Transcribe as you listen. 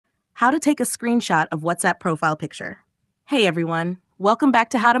How to take a screenshot of WhatsApp profile picture. Hey everyone, welcome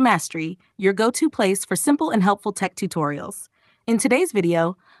back to How to Mastery, your go-to place for simple and helpful tech tutorials. In today's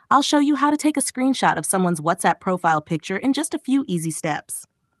video, I'll show you how to take a screenshot of someone's WhatsApp profile picture in just a few easy steps.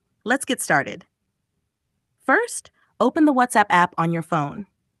 Let's get started. First, open the WhatsApp app on your phone.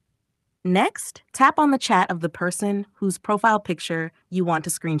 Next, tap on the chat of the person whose profile picture you want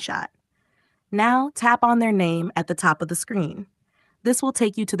to screenshot. Now, tap on their name at the top of the screen. This will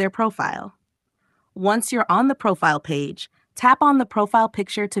take you to their profile. Once you're on the profile page, tap on the profile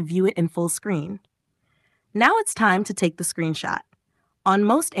picture to view it in full screen. Now it's time to take the screenshot. On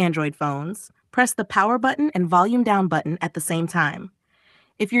most Android phones, press the power button and volume down button at the same time.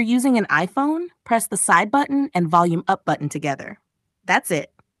 If you're using an iPhone, press the side button and volume up button together. That's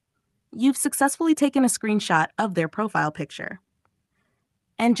it. You've successfully taken a screenshot of their profile picture.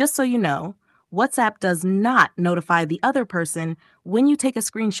 And just so you know, WhatsApp does not notify the other person when you take a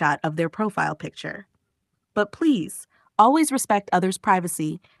screenshot of their profile picture. But please, always respect others'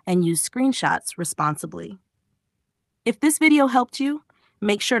 privacy and use screenshots responsibly. If this video helped you,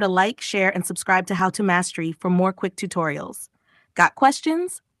 make sure to like, share, and subscribe to How to Mastery for more quick tutorials. Got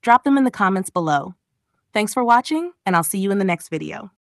questions? Drop them in the comments below. Thanks for watching, and I'll see you in the next video.